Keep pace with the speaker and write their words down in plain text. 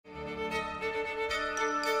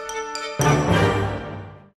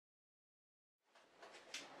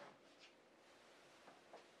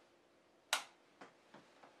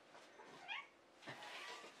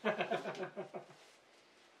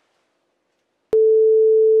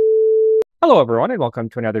Hello everyone and welcome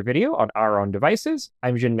to another video on our own devices.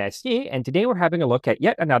 I'm Jean Messier and today we're having a look at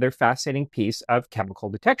yet another fascinating piece of chemical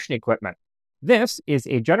detection equipment. This is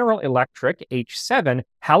a General Electric H-7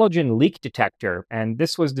 halogen leak detector, and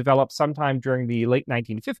this was developed sometime during the late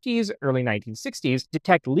 1950s, early 1960s to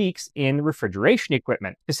detect leaks in refrigeration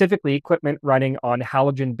equipment, specifically equipment running on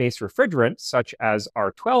halogen-based refrigerants such as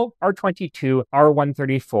R12, R22,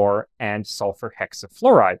 R134, and sulfur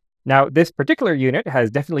hexafluoride. Now, this particular unit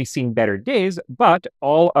has definitely seen better days, but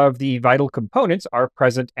all of the vital components are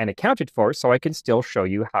present and accounted for, so I can still show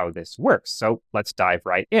you how this works. So let's dive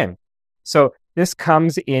right in. So this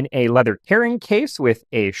comes in a leather carrying case with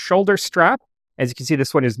a shoulder strap. As you can see,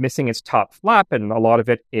 this one is missing its top flap, and a lot of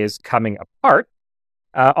it is coming apart.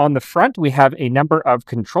 On the front, we have a number of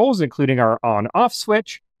controls, including our on-off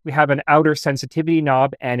switch. We have an outer sensitivity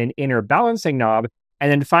knob and an inner balancing knob. And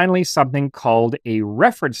then finally, something called a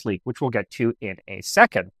reference leak, which we'll get to in a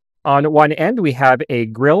second. On one end, we have a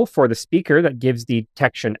grill for the speaker that gives the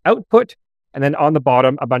detection output. And then on the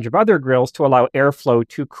bottom, a bunch of other grills to allow airflow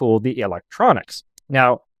to cool the electronics.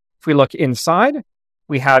 Now, if we look inside,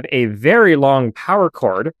 we have a very long power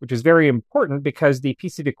cord, which is very important because the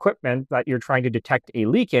piece of equipment that you're trying to detect a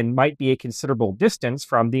leak in might be a considerable distance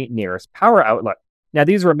from the nearest power outlet. Now,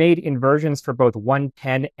 these were made in versions for both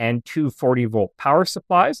 110 and 240-volt power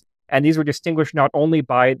supplies, and these were distinguished not only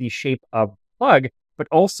by the shape of plug, but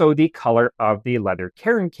also the color of the leather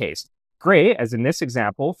carrying case. Gray, as in this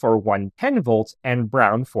example, for 110 volts, and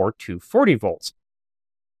brown for 240 volts.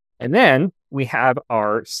 And then we have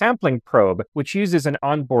our sampling probe, which uses an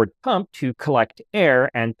onboard pump to collect air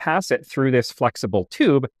and pass it through this flexible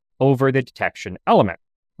tube over the detection element.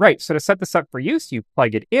 Right, so to set this up for use, you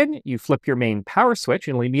plug it in, you flip your main power switch,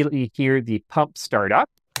 and you'll immediately hear the pump start up.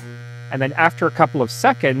 And then after a couple of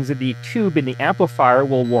seconds, the tube in the amplifier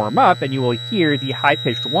will warm up, and you will hear the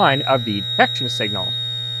high-pitched whine of the detection signal.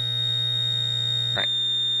 Right.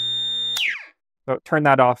 So turn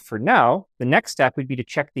that off for now. The next step would be to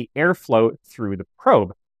check the airflow through the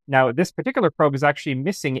probe. Now, this particular probe is actually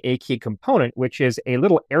missing a key component, which is a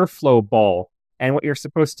little airflow ball. And what you're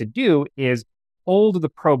supposed to do is hold the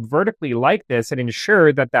probe vertically like this and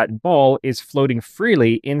ensure that that ball is floating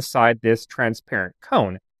freely inside this transparent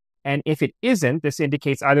cone. And if it isn't, this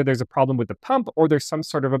indicates either there's a problem with the pump or there's some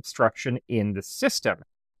sort of obstruction in the system.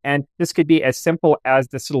 And this could be as simple as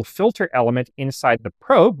this little filter element inside the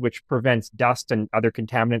probe, which prevents dust and other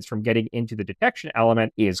contaminants from getting into the detection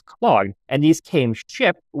element, is clogged. And these came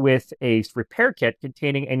shipped with a repair kit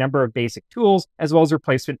containing a number of basic tools, as well as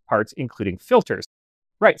replacement parts, including filters.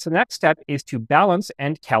 Right, so the next step is to balance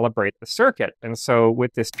and calibrate the circuit. And so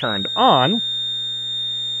with this turned on,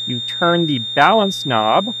 you turn the balance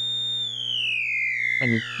knob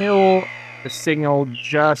until the signal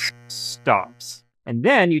just stops. And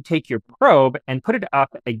then you take your probe and put it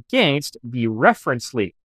up against the reference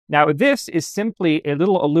leak. Now, this is simply a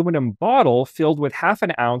little aluminum bottle filled with ½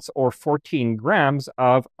 an ounce or 14 grams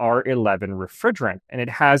of R11 refrigerant, and it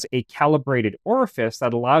has a calibrated orifice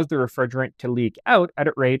that allows the refrigerant to leak out at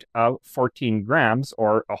a rate of 14 grams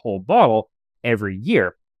or a whole bottle every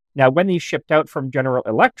year. Now, when these shipped out from General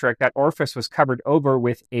Electric, that orifice was covered over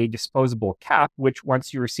with a disposable cap, which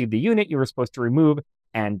once you received the unit, you were supposed to remove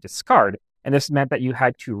and discard. And this meant that you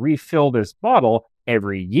had to refill this bottle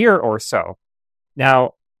every year or so.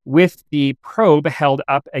 Now, with the probe held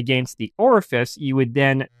up against the orifice, you would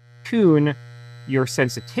then tune your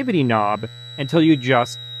sensitivity knob until you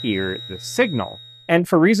just hear the signal. And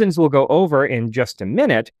for reasons we'll go over in just a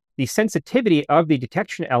minute, the sensitivity of the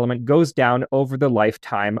detection element goes down over the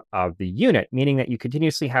lifetime of the unit, meaning that you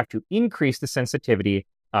continuously have to increase the sensitivity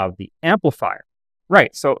of the amplifier.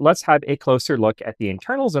 Right, so let's have a closer look at the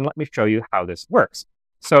internals and let me show you how this works.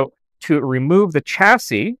 So to remove the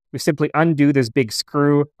chassis, we simply undo this big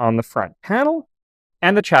screw on the front panel,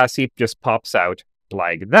 and the chassis just pops out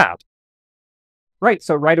like that. Right,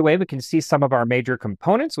 so right away we can see some of our major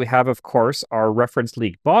components. We have, of course, our reference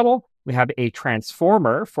leak bottle. We have a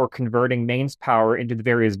transformer for converting mains power into the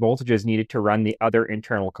various voltages needed to run the other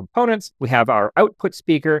internal components. We have our output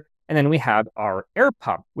speaker, and then we have our air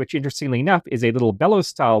pump, which interestingly enough is a little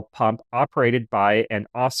bellows-style pump operated by an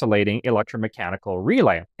oscillating electromechanical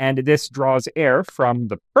relay. And this draws air from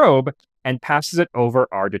the probe and passes it over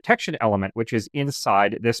our detection element, which is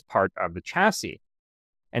inside this part of the chassis.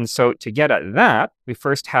 And so to get at that, we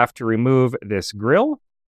first have to remove this grill.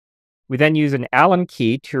 We then use an Allen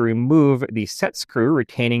key to remove the set screw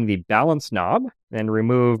retaining the balance knob, then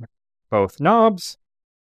remove both knobs.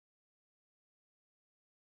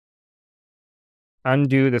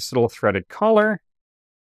 Undo this little threaded collar.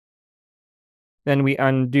 Then we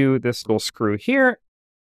undo this little screw here.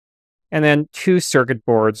 and then two circuit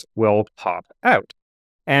boards will pop out.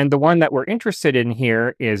 And the one that we're interested in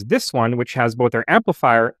here is this one, which has both our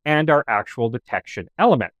amplifier and our actual detection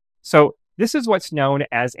element. So this is what's known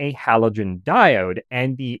as a halogen diode,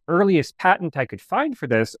 and the earliest patent I could find for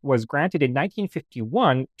this was granted in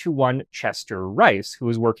 1951 to one Chester Rice, who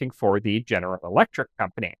was working for the General Electric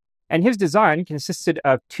Company. And his design consisted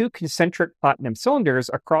of two concentric platinum cylinders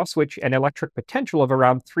across which an electric potential of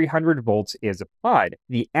around 300 volts is applied.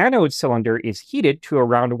 The anode cylinder is heated to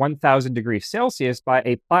around 1000 degrees Celsius by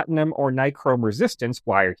a platinum or nichrome resistance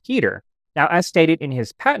wire heater. Now, as stated in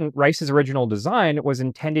his patent, Rice's original design was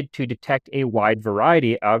intended to detect a wide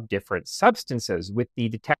variety of different substances, with the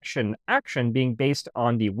detection action being based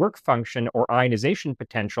on the work function or ionization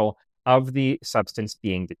potential of the substance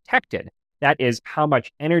being detected. That is how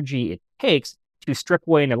much energy it takes to strip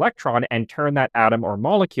away an electron and turn that atom or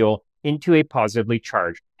molecule into a positively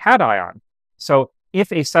charged cation. So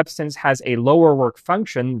if a substance has a lower work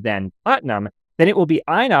function than platinum, then it will be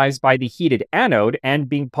ionized by the heated anode and,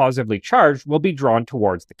 being positively charged, will be drawn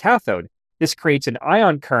towards the cathode. This creates an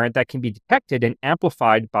ion current that can be detected and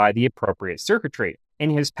amplified by the appropriate circuitry. In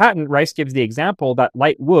his patent, Rice gives the example that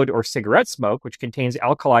light wood or cigarette smoke, which contains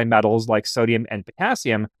alkali metals like sodium and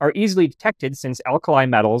potassium, are easily detected since alkali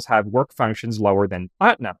metals have work functions lower than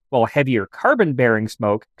platinum, while heavier carbon-bearing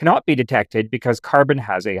smoke cannot be detected because carbon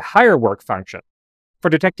has a higher work function. For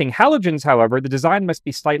detecting halogens, however, the design must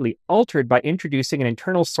be slightly altered by introducing an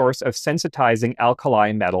internal source of sensitizing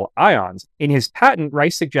alkali metal ions. In his patent,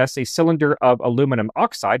 Rice suggests a cylinder of aluminum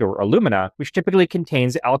oxide, or alumina, which typically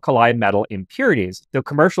contains alkali metal impurities, though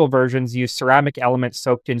commercial versions use ceramic elements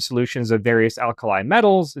soaked in solutions of various alkali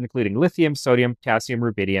metals, including lithium, sodium, potassium,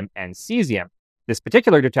 rubidium, and cesium. This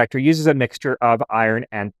particular detector uses a mixture of iron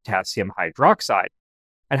and potassium hydroxide.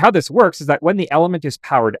 And how this works is that when the element is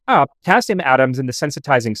powered up, potassium atoms in the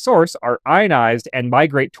sensitizing source are ionized and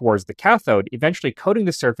migrate towards the cathode, eventually coating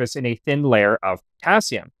the surface in a thin layer of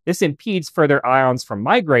potassium. This impedes further ions from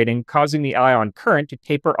migrating, causing the ion current to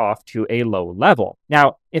taper off to a low level.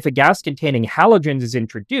 Now, if a gas containing halogens is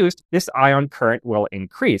introduced, this ion current will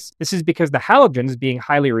increase. This is because the halogens, being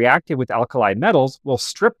highly reactive with alkali metals, will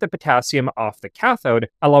strip the potassium off the cathode,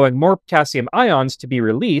 allowing more potassium ions to be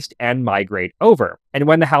released and migrate over. And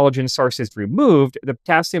when the halogen source is removed, the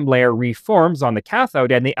potassium layer reforms on the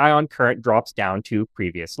cathode and the ion current drops down to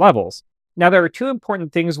previous levels. Now, there are two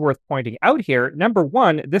important things worth pointing out here. Number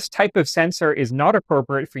one, this type of sensor is not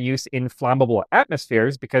appropriate for use in flammable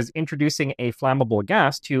atmospheres because introducing a flammable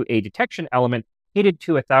gas to a detection element heated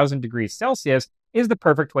to 1000 degrees Celsius is the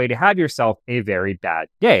perfect way to have yourself a very bad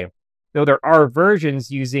day. Though there are versions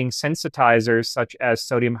using sensitizers such as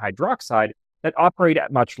sodium hydroxide that operate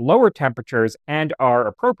at much lower temperatures and are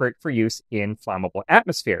appropriate for use in flammable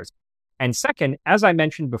atmospheres. And second, as I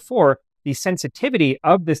mentioned before, the sensitivity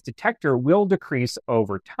of this detector will decrease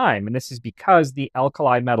over time. And this is because the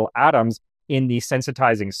alkali metal atoms in the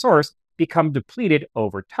sensitizing source become depleted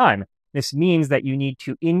over time. This means that you need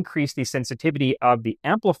to increase the sensitivity of the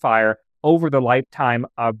amplifier over the lifetime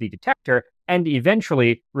of the detector and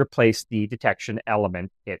eventually replace the detection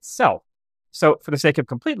element itself. So for the sake of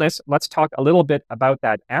completeness, let's talk a little bit about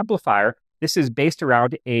that amplifier. This is based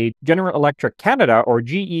around a General Electric Canada or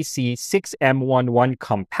GEC 6M11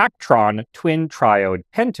 Compactron twin triode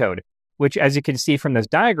pentode, which, as you can see from this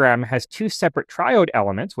diagram, has two separate triode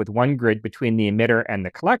elements with one grid between the emitter and the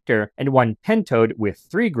collector, and one pentode with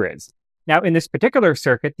three grids. Now, in this particular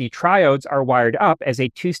circuit, the triodes are wired up as a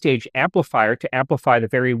two-stage amplifier to amplify the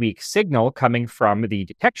very weak signal coming from the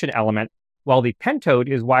detection element, while the pentode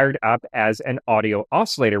is wired up as an audio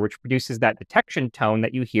oscillator, which produces that detection tone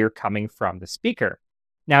that you hear coming from the speaker.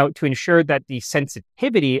 Now, to ensure that the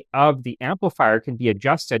sensitivity of the amplifier can be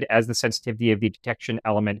adjusted as the sensitivity of the detection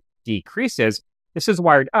element decreases, this is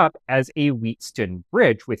wired up as a Wheatstone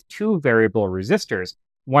bridge with two variable resistors,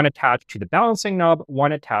 one attached to the balancing knob,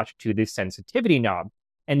 one attached to the sensitivity knob.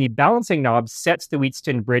 And the balancing knob sets the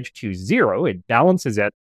Wheatstone bridge to 0, it balances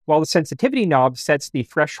it, while the sensitivity knob sets the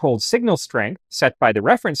threshold signal strength set by the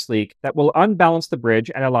reference leak that will unbalance the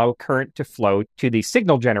bridge and allow current to flow to the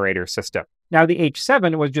signal generator system. Now, the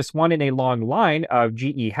H-7 was just one in a long line of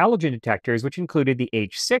GE halogen detectors, which included the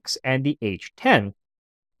H-6 and the H-10.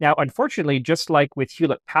 Now, unfortunately, just like with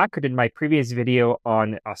Hewlett-Packard in my previous video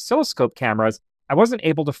on oscilloscope cameras, I wasn't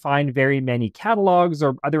able to find very many catalogs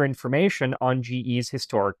or other information on GE's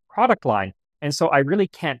historic product line. And so I really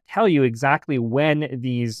can't tell you exactly when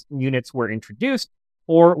these units were introduced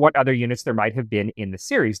or what other units there might have been in the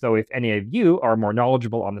series, though if any of you are more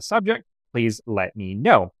knowledgeable on the subject, please let me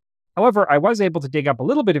know. However, I was able to dig up a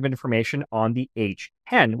little bit of information on the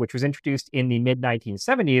H-10, which was introduced in the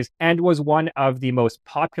mid-1970s and was one of the most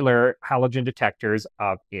popular halogen detectors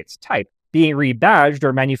of its type, being rebadged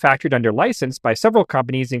or manufactured under license by several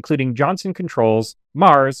companies, including Johnson Controls,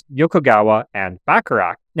 Mars, Yokogawa, and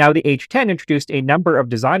Bacharach. Now, the H-10 introduced a number of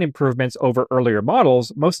design improvements over earlier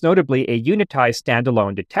models, most notably a unitized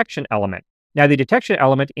standalone detection element. Now, the detection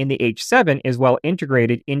element in the H-7 is well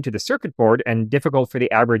integrated into the circuit board and difficult for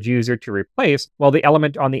the average user to replace, while the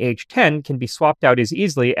element on the H-10 can be swapped out as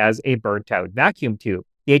easily as a burnt-out vacuum tube.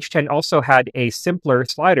 The H-10 also had a simpler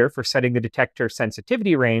slider for setting the detector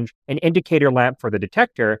sensitivity range, an indicator lamp for the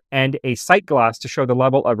detector, and a sight glass to show the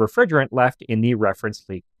level of refrigerant left in the reference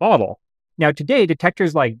leak bottle. Now, today,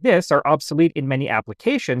 detectors like this are obsolete in many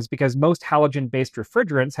applications because most halogen-based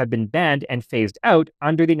refrigerants have been banned and phased out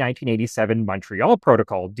under the 1987 Montreal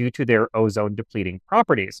Protocol due to their ozone-depleting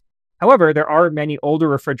properties. However, there are many older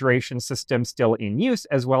refrigeration systems still in use,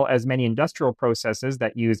 as well as many industrial processes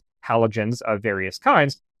that use halogens of various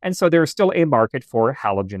kinds, and so there is still a market for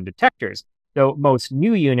halogen detectors, though most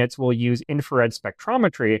new units will use infrared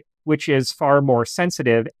spectrometry, which is far more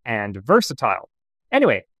sensitive and versatile.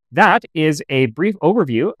 Anyway, that is a brief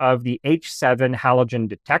overview of the H-7 halogen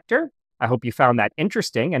detector. I hope you found that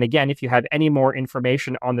interesting. And again, if you have any more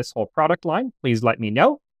information on this whole product line, please let me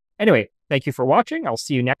know. Anyway, thank you for watching. I'll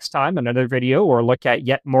see you next time in another video or look at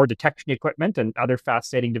yet more detection equipment and other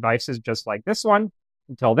fascinating devices just like this one.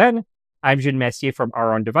 Until then, I'm Jean Messier from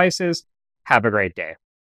Our Own Devices. Have a great day.